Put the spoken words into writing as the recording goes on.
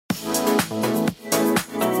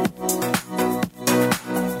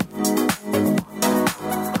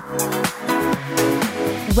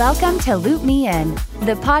Welcome to Loop Me In,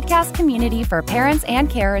 the podcast community for parents and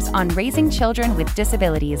carers on raising children with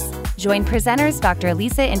disabilities. Join presenters Dr.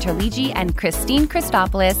 Lisa Interligi and Christine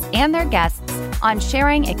Christopoulos and their guests on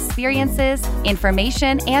sharing experiences,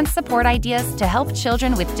 information, and support ideas to help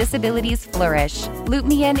children with disabilities flourish. Loop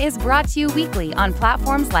Me In is brought to you weekly on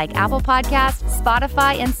platforms like Apple Podcasts,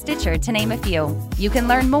 Spotify, and Stitcher, to name a few. You can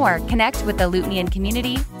learn more, connect with the Loop Me In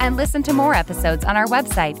community, and listen to more episodes on our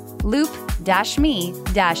website, loop-me-in.com.au.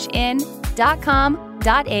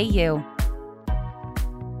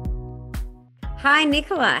 Hi,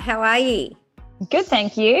 Nicola. How are you? Good,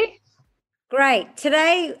 thank you. Great.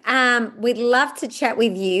 Today, we'd love to chat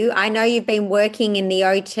with you. I know you've been working in the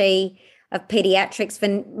OT of pediatrics for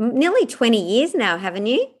nearly 20 years now, haven't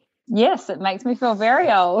you? Yes, it makes me feel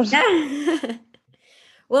very old.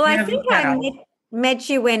 Well, I think I met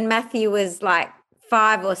you when Matthew was like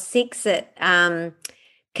 5 or 6 at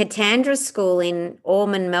Katandra School in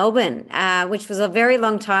Ormond, Melbourne, which was a very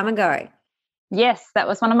long time ago. Yes, that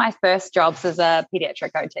was one of my first jobs as a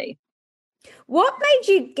pediatric OT. What made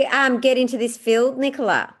you get into this field,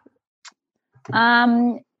 Nicola?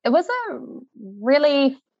 It was a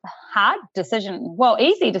really hard decision. Well,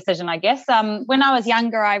 easy decision, I guess. When I was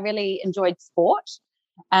younger, I really enjoyed sport,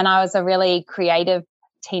 and I was a really creative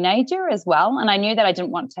teenager as well. And I knew that I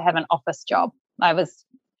didn't want to have an office job. I was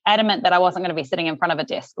adamant that I wasn't going to be sitting in front of a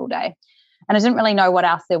desk all day. And I didn't really know what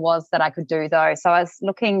else there was that I could do, though. So I was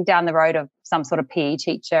looking down the road of some sort of PE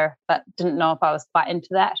teacher, but didn't know if I was quite into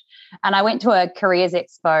that. And I went to a careers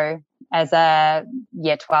expo as a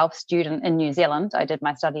year 12 student in New Zealand. I did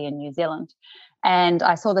my study in New Zealand. And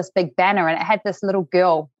I saw this big banner, and it had this little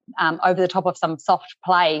girl over the top of some soft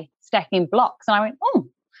play stacking blocks. And I went, oh,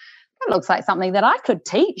 that looks like something that I could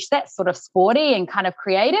teach. That's sort of sporty and kind of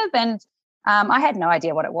creative. And I had no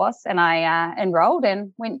idea what it was, and I enrolled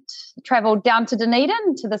and travelled down to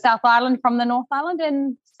Dunedin, to the South Island from the North Island,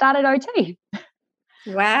 and started OT.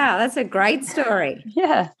 Wow, that's a great story.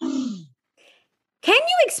 Yeah. Can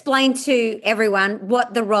you explain to everyone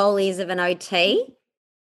what the role is of an OT?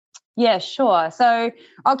 Yeah, sure. So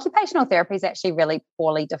occupational therapy is actually really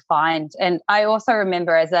poorly defined. And I also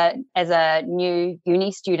remember as a new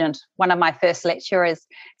uni student, one of my first lecturers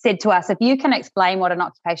said to us, if you can explain what an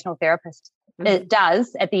occupational therapist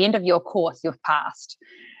does at the end of your course, you've passed.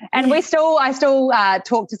 And I still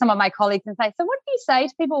talk to some of my colleagues and say, so what do you say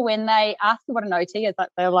to people when they ask you what an OT is?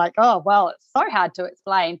 They're like, oh, well, it's so hard to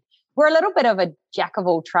explain. We're a little bit of a jack of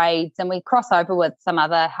all trades, and we cross over with some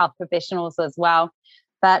other health professionals as well.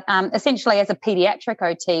 But essentially, as a pediatric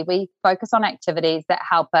OT, we focus on activities that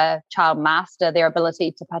help a child master their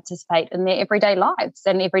ability to participate in their everyday lives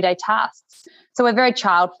and everyday tasks. So we're very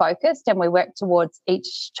child-focused, and we work towards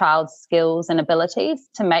each child's skills and abilities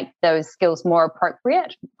to make those skills more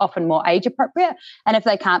appropriate, often more age-appropriate. And if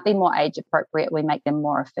they can't be more age-appropriate, we make them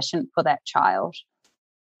more efficient for that child.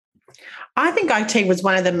 I think OT was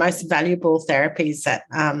one of the most valuable therapies that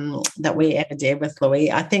we ever did with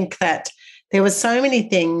Louis. I think that there were so many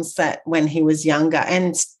things that when he was younger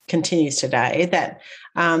and continues today that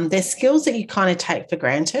there's skills that you kind of take for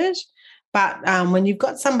granted. But when you've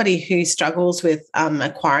got somebody who struggles with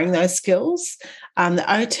acquiring those skills, the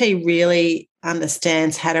OT really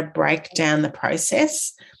understands how to break down the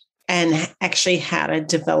process and actually how to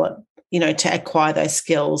develop, to acquire those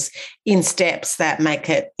skills in steps that make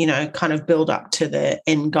it, kind of build up to the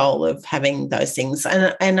end goal of having those things.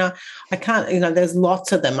 And I can't, there's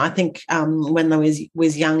lots of them. I think when I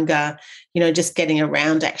was younger, just getting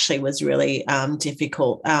around actually was really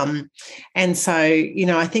difficult. And so,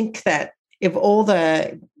 I think that of all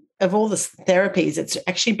the therapies, it's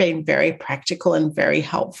actually been very practical and very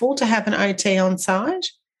helpful to have an OT on site.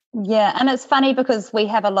 Yeah, and it's funny because we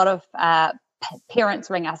have a lot of parents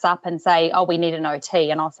ring us up and say, oh, we need an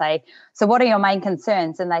OT. And I'll say, so what are your main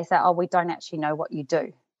concerns? And they say, oh, we don't actually know what you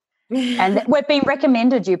do. And we've been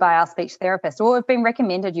recommended you by our speech therapist, or we've been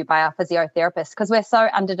recommended you by our physiotherapist, because we're so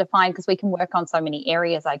underdefined, because we can work on so many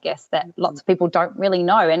areas, I guess, that lots of people don't really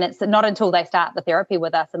know. And it's not until they start the therapy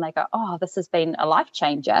with us and they go, oh, this has been a life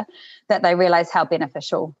changer, that they realise how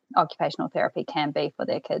beneficial occupational therapy can be for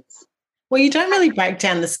their kids. Well, you don't really break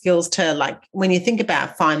down the skills to, like, when you think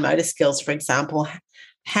about fine motor skills, for example,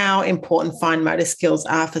 how important fine motor skills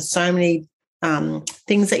are for so many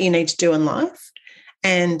things that you need to do in life.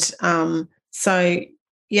 And I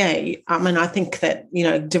think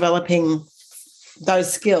that, developing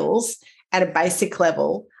those skills at a basic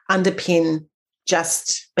level underpin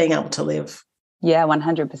just being able to live. Yeah,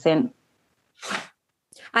 100%.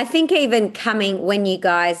 I think even when you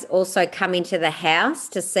guys also come into the house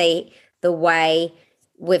to see the way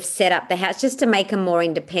we've set up the house just to make them more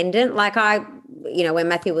independent. Like when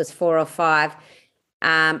Matthew was 4 or 5,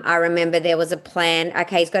 I remember there was a plan.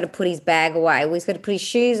 Okay, he's got to put his bag away. Well, he's got to put his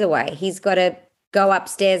shoes away. He's got to go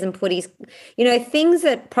upstairs and put his, things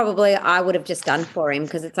that probably I would have just done for him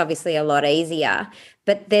because it's obviously a lot easier.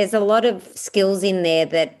 But there's a lot of skills in there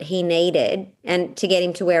that he needed and to get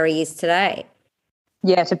him to where he is today.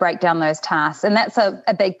 Yeah, to break down those tasks. And that's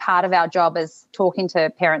a big part of our job, is talking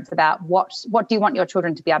to parents about what do you want your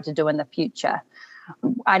children to be able to do in the future?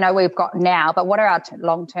 I know we've got now, but what are our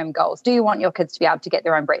long-term goals? Do you want your kids to be able to get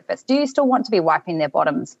their own breakfast? Do you still want to be wiping their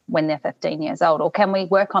bottoms when they're 15 years old? Or can we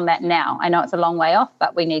work on that now? I know it's a long way off,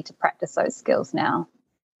 but we need to practice those skills now.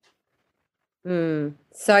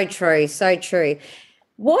 So true, so true.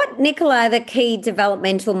 What, Nicola, are the key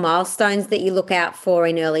developmental milestones that you look out for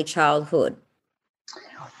in early childhood?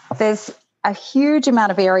 There's a huge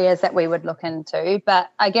amount of areas that we would look into, but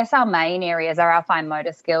I guess our main areas are our fine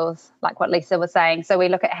motor skills, like what Lisa was saying. So we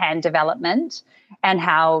look at hand development and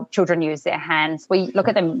how children use their hands. We look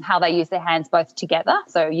at them, how they use their hands both together,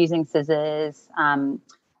 so using scissors,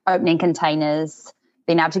 opening containers,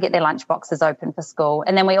 being able to get their lunch boxes open for school.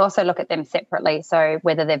 And then we also look at them separately, so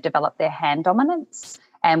whether they've developed their hand dominance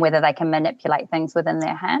and whether they can manipulate things within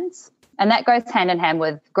their hands. And that goes hand in hand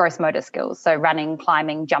with gross motor skills, so running,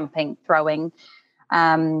 climbing, jumping, throwing,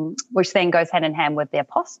 which then goes hand in hand with their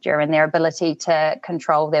posture and their ability to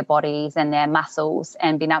control their bodies and their muscles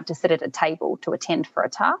and being able to sit at a table to attend for a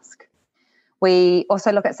task. We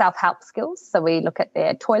also look at self-help skills. So we look at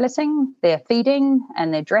their toileting, their feeding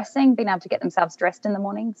and their dressing, being able to get themselves dressed in the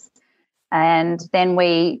mornings. And then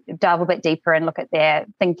we delve a bit deeper and look at their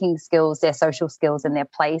thinking skills, their social skills and their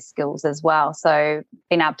play skills as well. So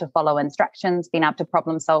being able to follow instructions, being able to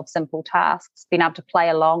problem solve simple tasks, being able to play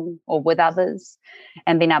along or with others,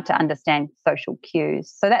 and being able to understand social cues.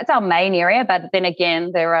 So that's our main area. But then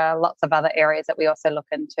again, there are lots of other areas that we also look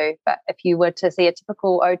into. But if you were to see a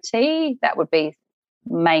typical OT, that would be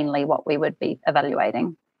mainly what we would be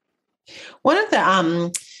evaluating. One of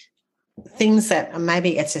the things that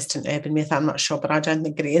maybe it's just an urban myth, I'm not sure, but I don't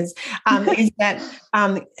think it is that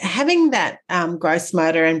having that gross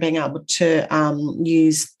motor and being able to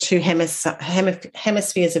use two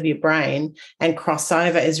hemispheres of your brain and cross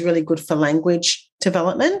over is really good for language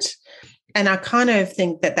development. And I kind of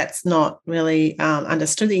think that that's not really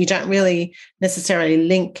understood, that you don't really necessarily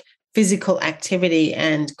link physical activity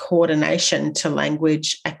and coordination to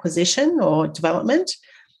language acquisition or development.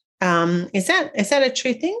 Is that a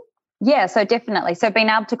true thing? Yeah, so definitely. So being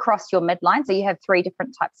able to cross your midline, so you have 3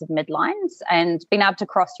 different types of midlines, and being able to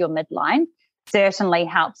cross your midline certainly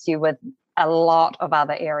helps you with a lot of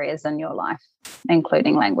other areas in your life,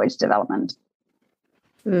 including language development.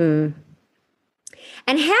 And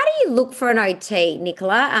how do you look for an OT,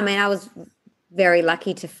 Nicola? I mean, I was very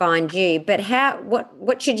lucky to find you, but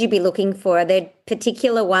what should you be looking for? Are there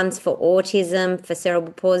particular ones for autism, for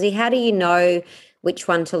cerebral palsy? How do you know which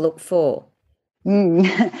one to look for?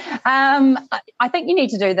 I think you need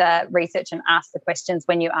to do the research and ask the questions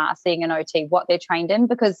when you are seeing an OT, what they're trained in,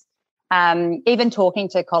 because even talking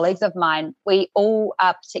to colleagues of mine, we all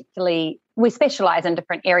are we specialise in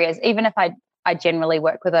different areas, even if I generally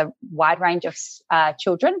work with a wide range of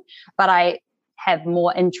children, but I have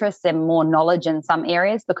more interest and more knowledge in some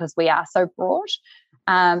areas because we are so broad.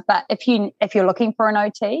 But if you're looking for an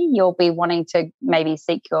OT, you'll be wanting to maybe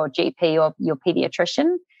seek your GP or your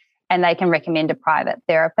paediatrician, and they can recommend a private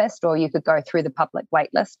therapist, or you could go through the public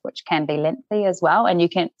waitlist, which can be lengthy as well. And you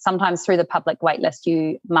can sometimes through the public waitlist,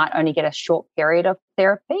 you might only get a short period of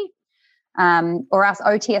therapy. Or else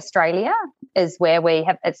OT Australia is where we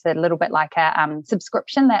have, it's a little bit like a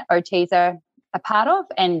subscription that OTs are a part of,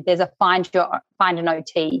 and there's a find an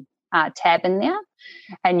OT tab in there,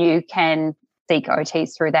 and you can seek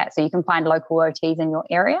OTs through that. So you can find local OTs in your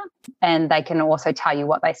area, and they can also tell you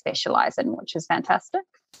what they specialise in, which is fantastic.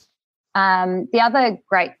 The other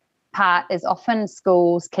great part is often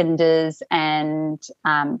schools, kinders and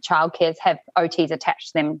childcares have OTs attached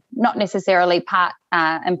to them, not necessarily part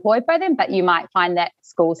employed by them, but you might find that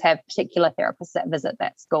schools have particular therapists that visit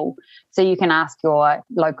that school. So you can ask your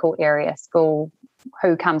local area school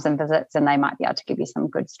who comes and visits, and they might be able to give you some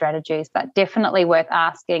good strategies. But definitely worth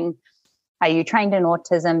asking, are you trained in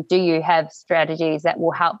autism? Do you have strategies that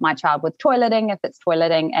will help my child with toileting, if it's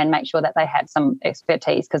toileting, and make sure that they have some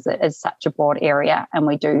expertise, because it is such a broad area and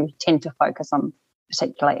we do tend to focus on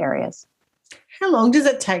particular areas. How long does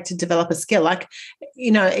it take to develop a skill? Like,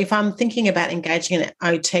 if I'm thinking about engaging in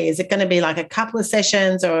OT, is it going to be like a couple of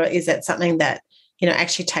sessions, or is it something that,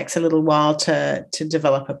 actually takes a little while to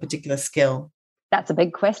develop a particular skill? That's a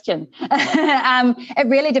big question. It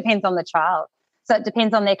really depends on the child. So it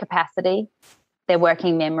depends on their capacity. their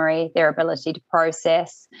working memory, their ability to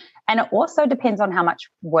process. And it also depends on how much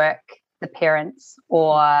work the parents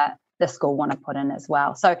or the school want to put in as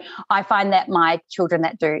well. So I find that my children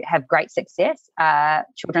that do have great success,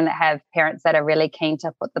 children that have parents that are really keen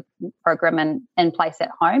to put the program in place at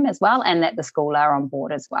home as well, and that the school are on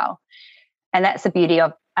board as well. And that's the beauty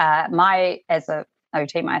of as a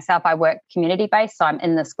OT myself, I work community-based, so I'm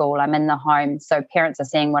in the school, I'm in the home, so parents are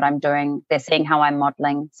seeing what I'm doing, they're seeing how I'm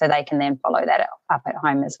modelling, so they can then follow that up at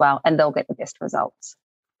home as well, and they'll get the best results.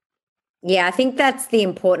 Yeah, I think that's the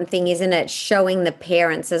important thing, isn't it? Showing the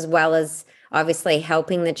parents as well as obviously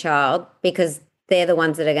helping the child, because they're the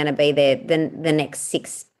ones that are going to be there the next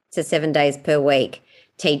 6 to 7 days per week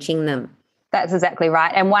teaching them. That's exactly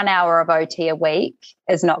right. And 1 hour of OT a week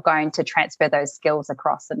is not going to transfer those skills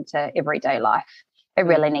across into everyday life. It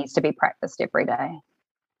really needs to be practiced every day.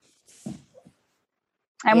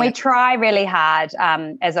 And we try really hard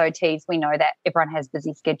as OTs. We know that everyone has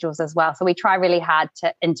busy schedules as well. So we try really hard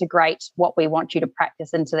to integrate what we want you to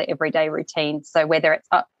practice into the everyday routine. So whether it's,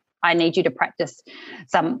 I need you to practice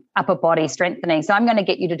some upper body strengthening. So I'm going to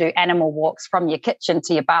get you to do animal walks from your kitchen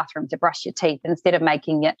to your bathroom to brush your teeth, instead of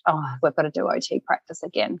making it, we've got to do OT practice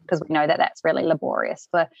again, because we know that that's really laborious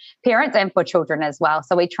for parents and for children as well.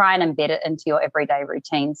 So we try and embed it into your everyday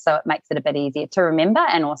routine, so it makes it a bit easier to remember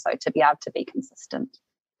and also to be able to be consistent.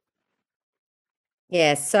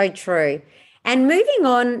 Yeah, so true. And moving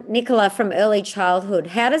on, Nicola, from early childhood,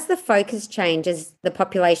 how does the focus change as the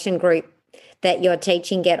population group that you're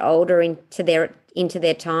teaching get older into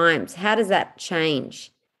their times? How does that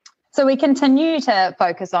change? So we continue to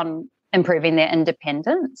focus on improving their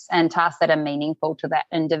independence and tasks that are meaningful to that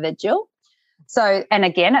individual. So, and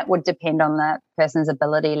again, it would depend on the person's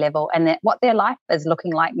ability level and what their life is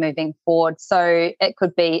looking like moving forward. So it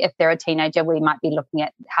could be, if they're a teenager, we might be looking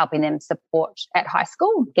at helping them support at high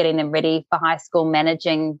school, getting them ready for high school,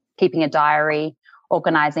 managing, keeping a diary,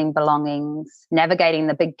 organising belongings, navigating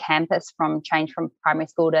the big campus change from primary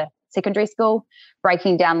school to secondary school,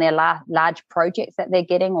 breaking down their large projects that they're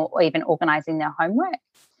getting, or even organising their homework.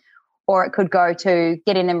 Or it could go to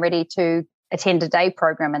getting them ready to attend a day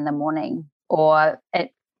program in the morning, or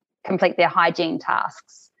complete their hygiene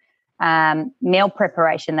tasks. Meal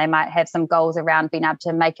preparation, they might have some goals around being able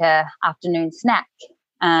to make an afternoon snack.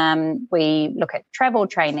 We look at travel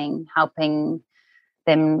training, helping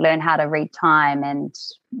them learn how to read time and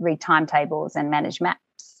read timetables and manage maps.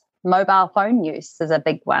 Mobile phone use is a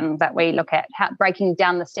big one that we look at, breaking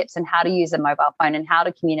down the steps and how to use a mobile phone and how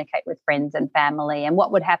to communicate with friends and family, and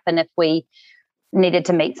what would happen if we needed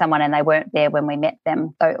to meet someone and they weren't there when we met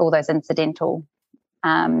them. So all those incidental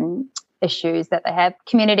issues that they have.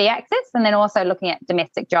 Community access, and then also looking at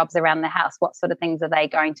domestic jobs around the house. What sort of things are they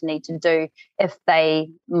going to need to do if they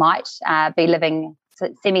might be living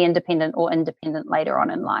semi-independent or independent later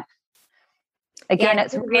on in life? Again,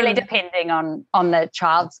 it's really depending on the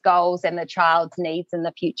child's goals and the child's needs in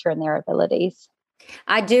the future and their abilities.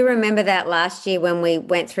 I do remember that last year when we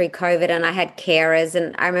went through COVID and I had carers,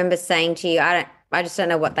 and I remember saying to you, I just don't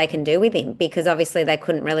know what they can do with him, because obviously they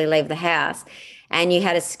couldn't really leave the house. And you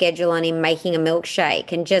had a schedule on him making a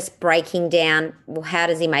milkshake and just breaking down, well, how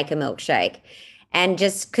does he make a milkshake? And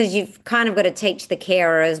just because you've kind of got to teach the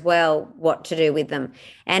carer as well what to do with them.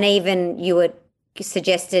 And even you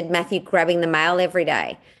suggested Matthew grabbing the mail every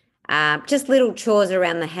day. Just little chores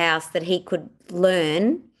around the house that he could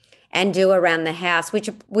learn and do around the house, which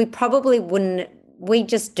we probably wouldn't. We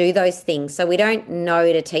just do those things, so we don't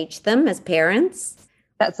know to teach them as parents.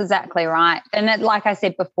 That's exactly right. And like I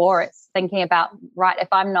said before, it's thinking about, right, if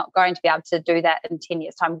I'm not going to be able to do that in 10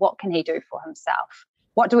 years' time, what can he do for himself?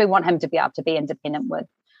 What do we want him to be able to be independent with?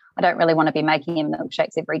 I don't really want to be making him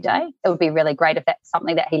milkshakes every day. It would be really great if that's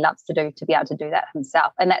something that he loves to do, to be able to do that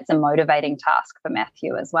himself. And that's a motivating task for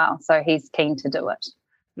Matthew as well. So he's keen to do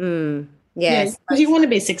it. Yes. Because you want to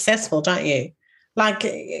be successful, don't you? Like,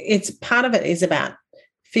 it's part of it is about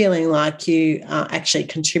feeling like you are actually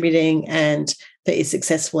contributing and that you're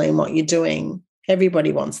successful in what you're doing.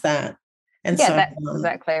 Everybody wants that. And yeah, so that's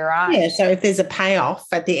exactly right. Yeah, so if there's a payoff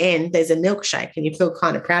at the end, there's a milkshake and you feel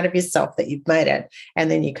kind of proud of yourself that you've made it,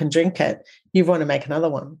 and then you can drink it, you want to make another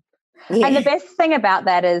one. Yeah. And the best thing about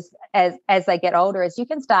that is as they get older is you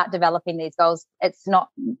can start developing these goals.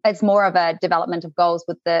 It's more of a development of goals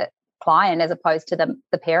with the client as opposed to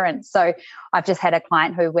the parents. So I've just had a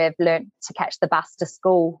client who we've learnt to catch the bus to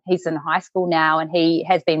school. He's in high school now and he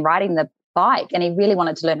has been riding the bike and he really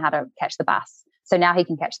wanted to learn how to catch the bus. So now he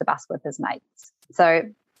can catch the bus with his mates. So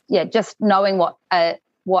yeah, just knowing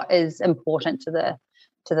what is important to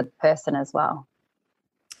the person as well.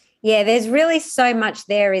 Yeah, there's really so much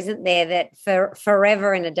there, isn't there, that for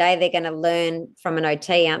forever and a day they're going to learn from an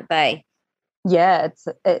OT, aren't they? Yeah,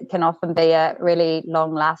 it can often be a really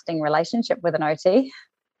long-lasting relationship with an OT.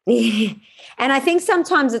 Yeah. And I think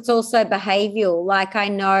sometimes it's also behavioural. Like I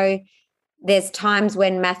know there's times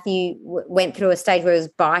when Matthew went through a stage where he was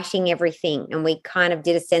biting everything, and we kind of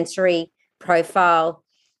did a sensory profile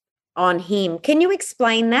on him. Can you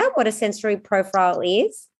explain that, what a sensory profile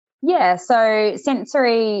is? Yeah, so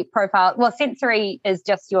sensory profile, well, sensory is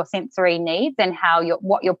just your sensory needs and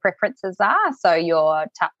what your preferences are. So your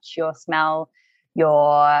touch, your smell,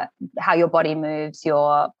 how your body moves,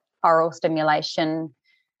 your oral stimulation,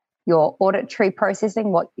 your auditory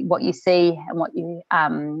processing, what you see and what you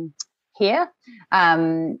hear.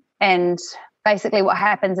 And basically what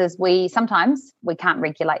happens is sometimes we can't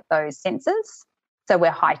regulate those senses. So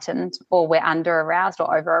we're heightened or we're under aroused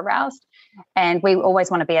or over aroused. And we always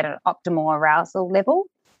want to be at an optimal arousal level.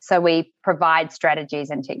 So we provide strategies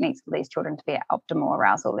and techniques for these children to be at optimal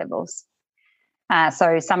arousal levels.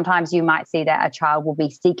 So sometimes you might see that a child will be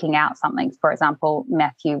seeking out something. For example,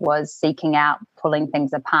 Matthew was seeking out pulling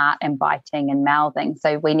things apart and biting and mouthing.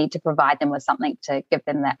 So we need to provide them with something to give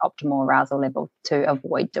them that optimal arousal level to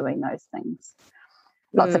avoid doing those things.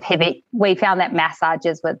 Lots of heavy. We found that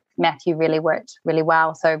massages with Matthew really worked really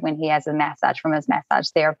well. So when he has a massage from his massage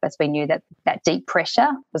therapist, we knew that deep pressure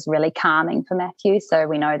was really calming for Matthew. So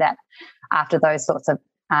we know that after those sorts of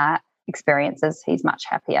experiences, he's much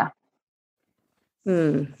happier.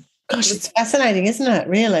 Gosh, it's fascinating, isn't it?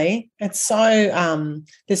 Really, it's so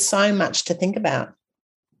there's so much to think about.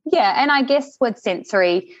 Yeah, and I guess with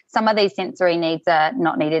sensory, some of these sensory needs are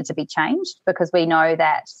not needed to be changed because we know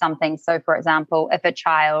that some things, so for example, if a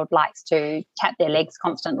child likes to tap their legs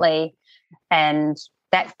constantly and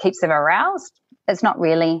that keeps them aroused, it's not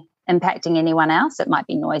really impacting anyone else. It might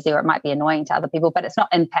be noisy or it might be annoying to other people, but it's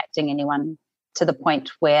not impacting anyone to the point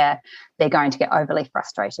where they're going to get overly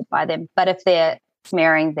frustrated by them. But if they're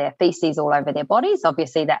smearing their feces all over their bodies,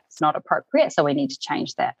 obviously that's not appropriate, so we need to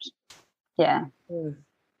change that. Yeah.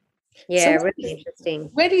 Yeah, so really interesting.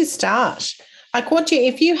 Where do you start? Like,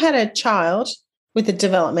 if you had a child with a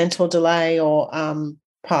developmental delay or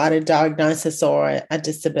prior to diagnosis or a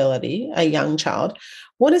disability, a young child,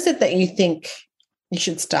 what is it that you think you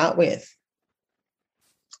should start with?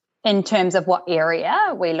 In terms of what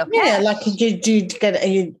area we look at? Yeah, like are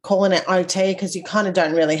you calling it OT because you kind of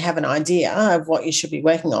don't really have an idea of what you should be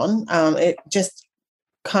working on? It just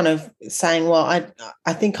kind of saying, well,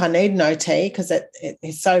 I think I need an OT because it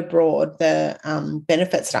is so broad, the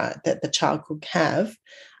benefits that the child could have,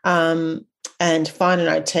 and find an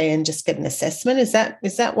OT and just get an assessment. Is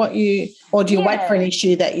that what you, or do you wait for an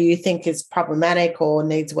issue that you think is problematic or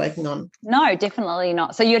needs working on? No, definitely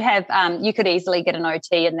not. So you'd have, you could easily get an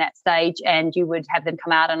OT in that stage and you would have them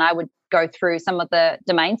come out and I would go through some of the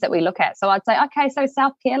domains that we look at. So I'd say, okay, so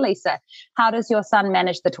self-care, Lisa, how does your son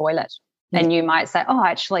manage the toilet? And you might say, oh,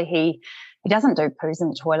 actually, he doesn't do poos in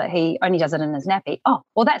the toilet. He only does it in his nappy. Oh,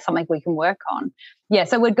 well, that's something we can work on. Yeah,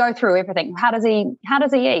 so we'd go through everything. How does he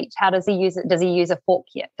eat? How does he use it? Does he use a fork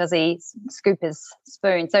yet? Does he scoop his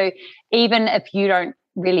spoon? So even if you don't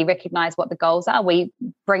really recognize what the goals are, we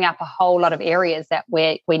bring up a whole lot of areas that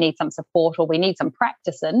we need some support or we need some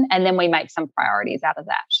practice in, and then we make some priorities out of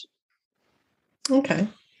that. Okay.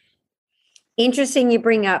 Interesting you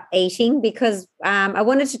bring up eating because I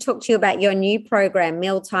wanted to talk to you about your new program,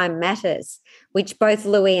 Mealtime Matters, which both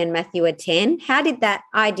Louis and Matthew attend. How did that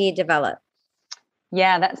idea develop?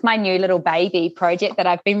 Yeah, that's my new little baby project that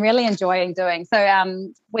I've been really enjoying doing. So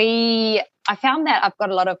I found that I've got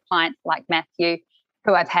a lot of clients like Matthew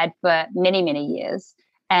who I've had for many, many years,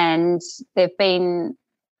 and they've been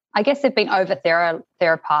over therapized,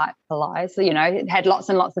 had lots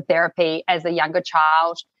and lots of therapy as a younger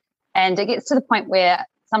child. And it gets to the point where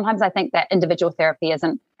sometimes I think that individual therapy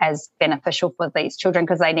isn't as beneficial for these children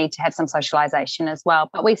because they need to have some socialization as well.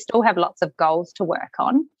 But we still have lots of goals to work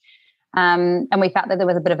on. And we felt that there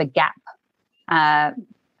was a bit of a gap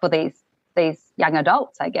for these young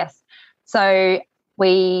adults, I guess. So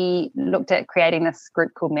we looked at creating this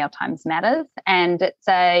group called Mealtime Matters, and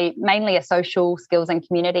it's mainly a social skills and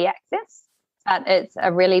community access. But it's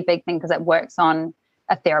a really big thing because it works on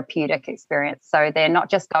a therapeutic experience. So they're not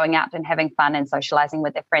just going out and having fun and socializing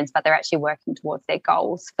with their friends, but they're actually working towards their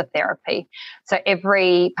goals for therapy. So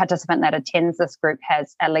every participant that attends this group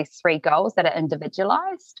has at least 3 goals that are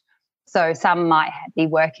individualized. So some might be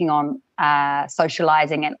working on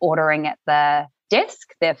socializing and ordering at the desk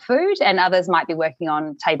their food, and others might be working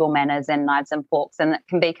on table manners and knives and forks, and it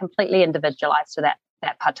can be completely individualized to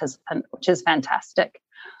that participant, which is fantastic.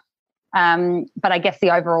 But I guess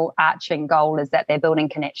the overall arching goal is that they're building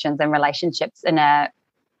connections and relationships in a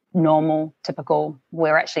normal, typical,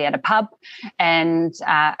 we're actually at a pub and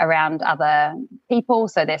around other people.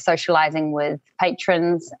 So they're socializing with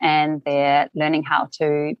patrons and they're learning how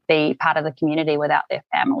to be part of the community without their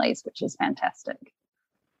families, which is fantastic.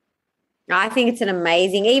 I think it's an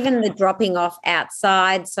amazing, even the dropping off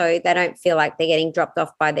outside so they don't feel like they're getting dropped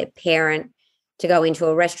off by their parent to go into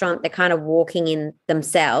a restaurant. They're kind of walking in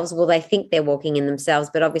themselves. Well, they think they're walking in themselves,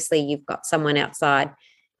 but obviously you've got someone outside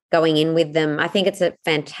going in with them. I think it's a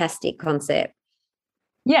fantastic concept.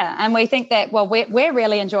 Yeah, and we think that, well, we're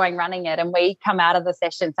really enjoying running it, and we come out of the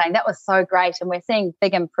session saying that was so great, and we're seeing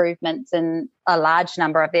big improvements in a large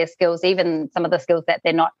number of their skills, even some of the skills that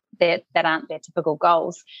that aren't their typical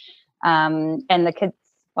goals. And the kids,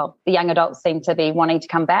 well, the young adults seem to be wanting to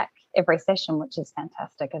come back every session, which is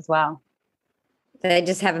fantastic as well. They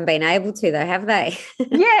just haven't been able to, though, have they?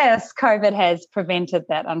 Yes, COVID has prevented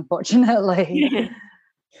that, unfortunately. Yeah.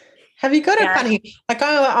 Have you got a funny, like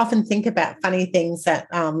I often think about funny things that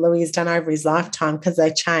Louis has done over his lifetime because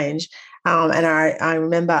they change. And I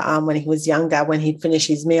remember when he was younger, when he'd finish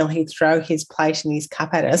his meal, he'd throw his plate and his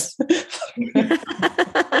cup at us.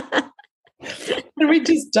 And we'd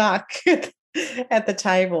just duck at the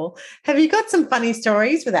table. Have you got some funny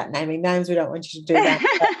stories without naming names? We don't want you to do that.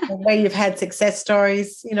 Where you've had success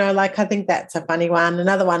stories, like I think that's a funny one.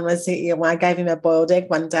 Another one was when I gave him a boiled egg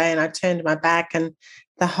one day and I turned my back and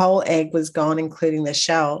the whole egg was gone, including the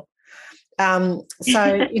shell. So,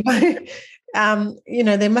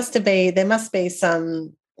 there must be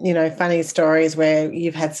some, funny stories where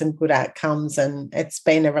you've had some good outcomes and it's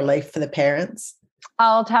been a relief for the parents.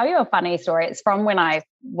 I'll tell you a funny story. It's from when I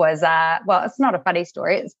was, it's not a funny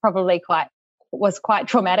story. It's probably quite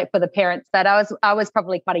traumatic for the parents, but I was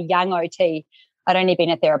probably quite a young OT. I'd only been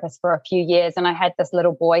a therapist for a few years, and I had this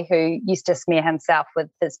little boy who used to smear himself with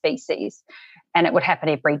his feces, and it would happen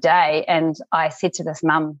every day. And I said to this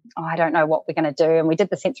mum, I don't know what we're going to do. And we did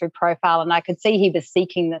the sensory profile, and I could see he was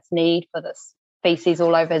seeking this need for this feces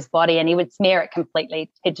all over his body, and he would smear it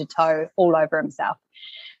completely head to toe all over himself.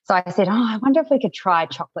 So I said, I wonder if we could try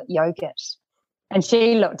chocolate yogurt. And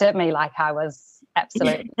she looked at me like I was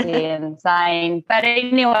absolutely insane. But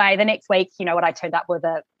anyway, the next week, I turned up with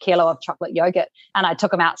a kilo of chocolate yogurt, and I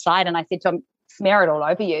took him outside and I said to him, smear it all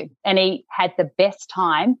over you. And he had the best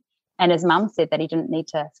time. And his mum said that he didn't need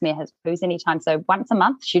to smear his poos anytime. So once a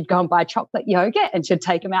month, she'd go and buy chocolate yogurt and she'd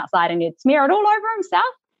take him outside and he'd smear it all over himself.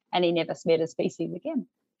 And he never smeared his feces again.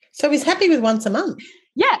 So he's happy with once a month?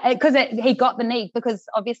 Yeah, because he got the need, because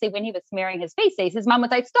obviously when he was smearing his feces, his mum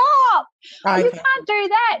would say, stop, you can't do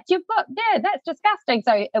that. That's disgusting.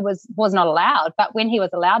 So it was not allowed. But when he was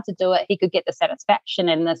allowed to do it, he could get the satisfaction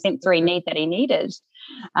and the sensory need that he needed.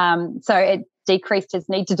 So it decreased his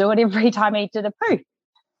need to do it every time he did a poo.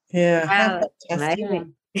 Yeah. Wow, that's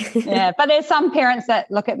amazing. Yeah, but there's some parents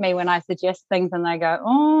that look at me when I suggest things and they go,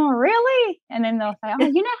 oh, really? And then they'll say, oh,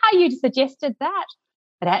 you know how you suggested that?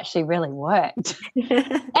 It actually really worked.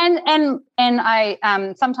 and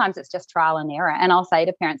I sometimes it's just trial and error. And I'll say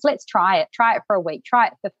to parents, let's try it for a week, try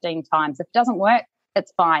it 15 times. If it doesn't work,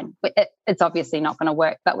 it's fine. It's obviously not going to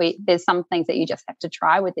work, but there's some things that you just have to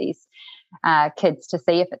try with these kids to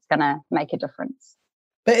see if it's going to make a difference.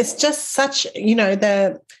 But it's just such,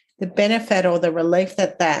 the benefit or the relief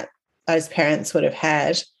that those parents would have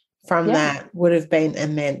had from that would have been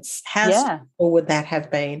immense. How stressful would that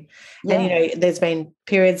have been? Yeah. And, there's been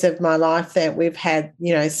periods of my life that we've had,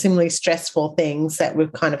 similarly stressful things that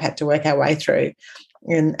we've kind of had to work our way through.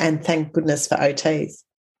 And thank goodness for OTs.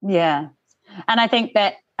 Yeah. And I think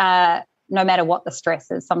that no matter what the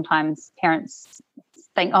stress is, sometimes parents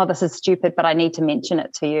think, oh, this is stupid, but I need to mention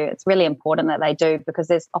it to you. It's really important that they do, because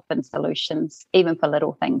there's often solutions, even for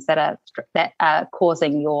little things that are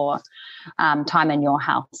causing your time in your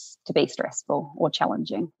house to be stressful or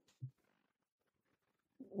challenging.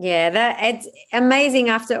 Yeah, it's amazing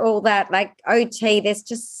after all that. Like OT, there's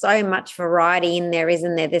just so much variety in there,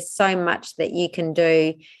 isn't there? There's so much that you can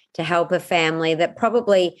do to help a family that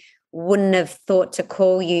probably wouldn't have thought to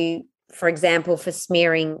call you, for example, for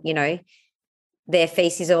smearing, their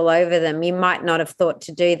feces all over them. You might not have thought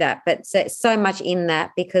to do that, but so much in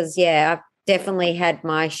that, because I've definitely had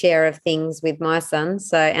my share of things with my son.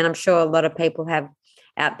 So, and I'm sure a lot of people have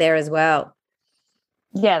out there as well.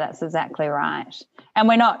 Yeah, that's exactly right. And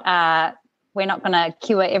we're not going to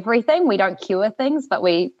cure everything. We don't cure things, but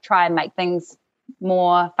we try and make things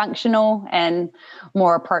more functional and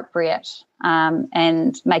more appropriate,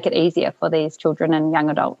 and make it easier for these children and young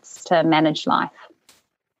adults to manage life.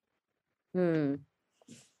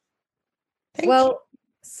 Well,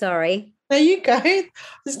 sorry. There you go. I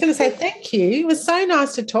was going to say thank you. It was so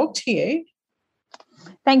nice to talk to you.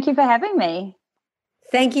 Thank you for having me.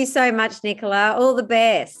 Thank you so much, Nicola. All the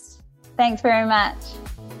best. Thanks very much.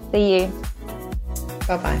 See you.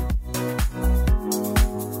 Bye-bye.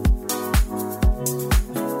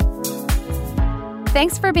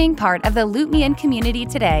 Thanks for being part of the Loop Me In community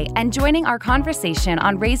today and joining our conversation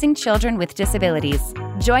on raising children with disabilities.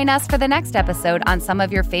 Join us for the next episode on some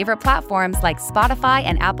of your favorite platforms like Spotify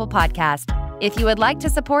and Apple Podcast. If you would like to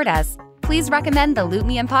support us, please recommend the Loop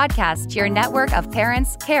Me In podcast to your network of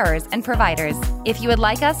parents, carers, and providers. If you would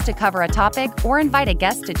like us to cover a topic or invite a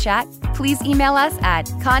guest to chat, please email us at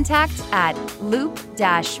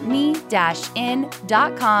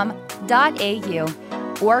contact@loop-me-in.com.au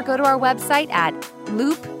or go to our website at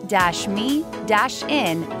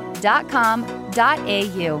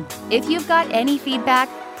loop-me-in.com.au. If you've got any feedback,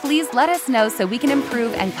 please let us know so we can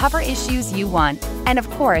improve and cover issues you want. And of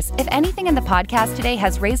course, if anything in the podcast today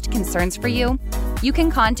has raised concerns for you, you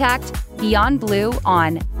can contact Beyond Blue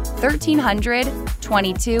on 1300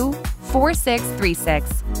 22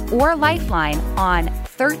 4636 or Lifeline on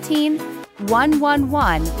 13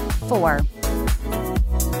 111 4.